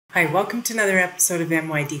Hi, welcome to another episode of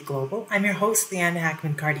MYD Global. I'm your host, Leanne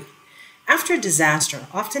Hackman-Carty. After a disaster,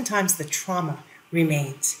 oftentimes the trauma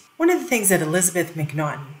remains. One of the things that Elizabeth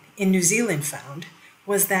McNaughton in New Zealand found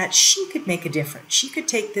was that she could make a difference. She could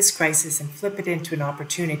take this crisis and flip it into an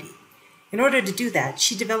opportunity. In order to do that,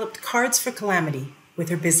 she developed cards for calamity with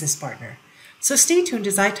her business partner. So stay tuned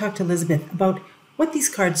as I talk to Elizabeth about what these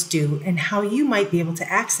cards do and how you might be able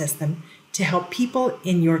to access them to help people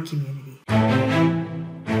in your community.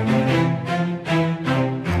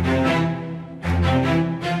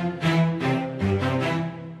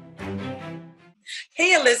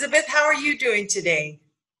 Hey, Elizabeth, how are you doing today?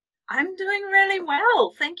 I'm doing really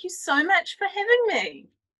well. Thank you so much for having me.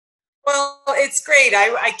 Well, it's great.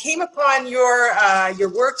 I came upon your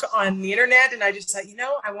work on the internet, and I just thought,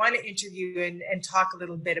 I want to interview you and talk a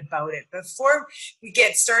little bit about it. Before we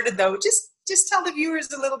get started, though, just tell the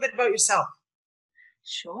viewers a little bit about yourself.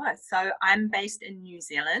 Sure. So I'm based in New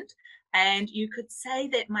Zealand, and you could say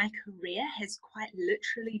that my career has quite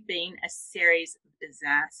literally been a series of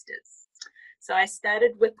disasters. So I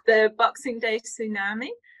started with the Boxing Day tsunami,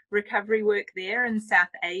 recovery work there in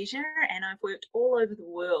South Asia, and I've worked all over the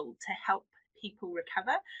world to help people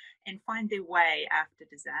recover and find their way after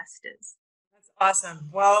disasters. That's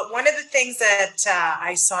awesome. Well, one of the things that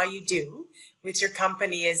I saw you do with your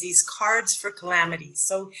company is these cards for calamities.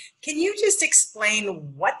 So, can you just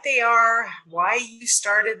explain what they are, why you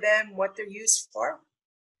started them, what they're used for?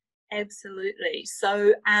 Absolutely.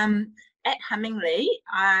 So at Hummingly,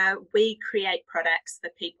 we create products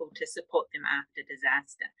for people to support them after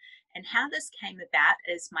disaster. And how this came about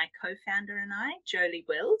is my co-founder and I, Jolie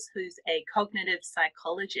Wills, who's a cognitive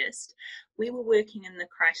psychologist, we were working in the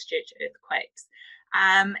Christchurch Earthquakes.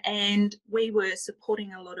 And we were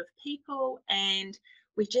supporting a lot of people, and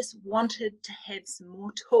we just wanted to have some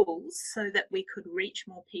more tools so that we could reach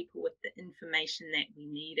more people with the information that we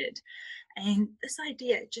needed. And this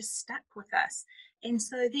idea just stuck with us. And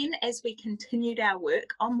so then, as we continued our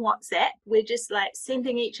work on WhatsApp, we're just like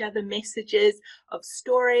sending each other messages of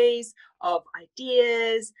stories, of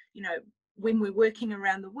ideas, when we're working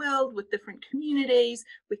around the world with different communities,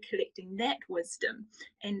 we're collecting that wisdom.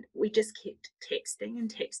 And we just kept texting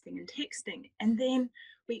and texting and texting. And then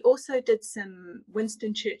we also did some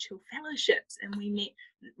Winston Churchill fellowships, and we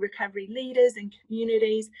met recovery leaders and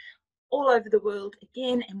communities all over the world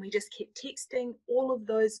again, and we just kept texting all of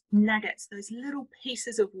those nuggets, those little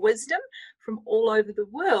pieces of wisdom from all over the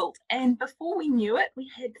world. And before we knew it,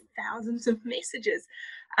 we had thousands of messages.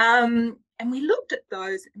 And we looked at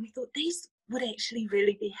those and we thought these would actually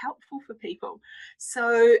really be helpful for people.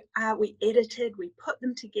 So we edited, we put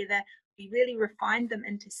them together, we really refined them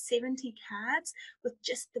into 70 cards with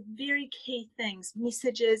just the very key things: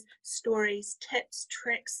 messages, stories, tips,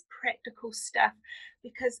 tricks, practical stuff,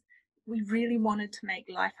 because we really wanted to make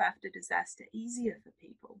life after disaster easier for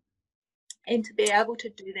people and to be able to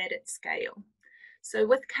do that at scale. So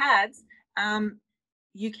with cards,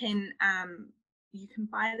 you can you can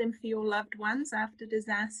buy them for your loved ones after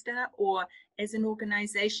disaster, or as an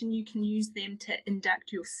organization, you can use them to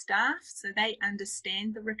induct your staff so they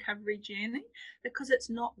understand the recovery journey, because it's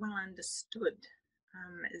not well understood,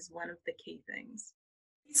 is one of the key things.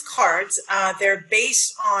 These cards, they're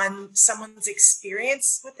based on someone's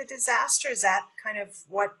experience with the disaster. Is that kind of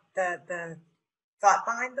what the thought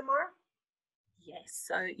behind them are? Yes,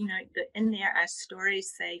 so in there are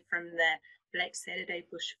stories, say, from the Black Saturday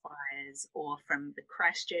bushfires, or from the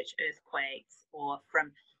Christchurch earthquakes, or from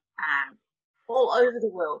um, all over the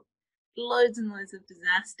world, loads and loads of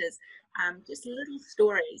disasters, just little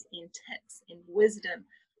stories and tips and wisdom.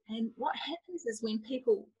 And what happens is when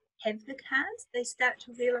people have the cards, they start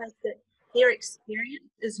to realize that their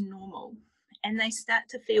experience is normal, and they start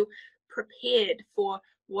to feel prepared for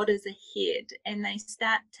what is ahead, and they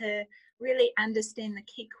start to really understand the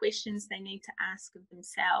key questions they need to ask of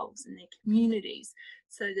themselves and their communities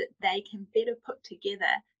so that they can better put together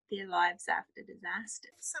their lives after disaster.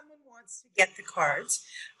 If someone wants to get the cards,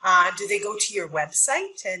 do they go to your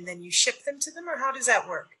website and then you ship them to them, or how does that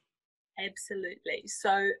work? Absolutely.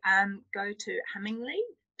 So go to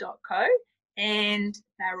hummingly.co, and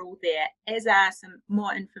they're all there, as are some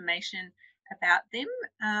more information about them.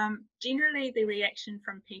 Generally, the reaction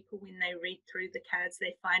from people when they read through the cards,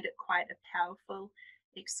 they find it quite a powerful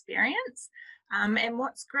experience. And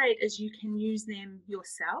what's great is you can use them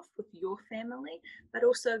yourself with your family, but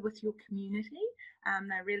also with your community.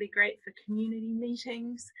 They're really great for community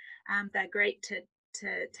meetings. They're great to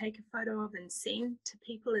take a photo of and send to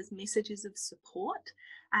people as messages of support.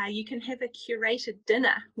 You can have a curated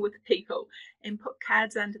dinner with people and put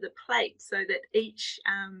cards under the plate so that each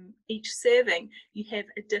serving you have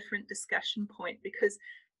a different discussion point, because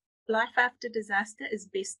life after disaster is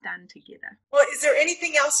best done together. Well, is there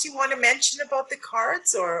anything else you want to mention about the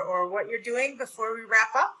cards or what you're doing before we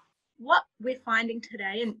wrap up? What we're finding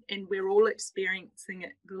today, and we're all experiencing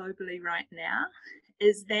it globally right now,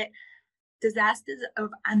 is that disasters of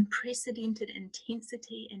unprecedented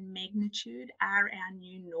intensity and magnitude are our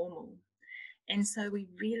new normal. And so we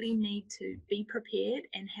really need to be prepared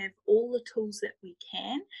and have all the tools that we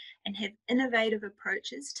can and have innovative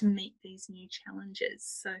approaches to meet these new challenges.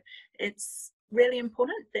 So it's really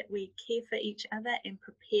important that we care for each other and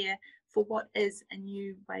prepare for what is a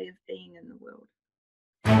new way of being in the world.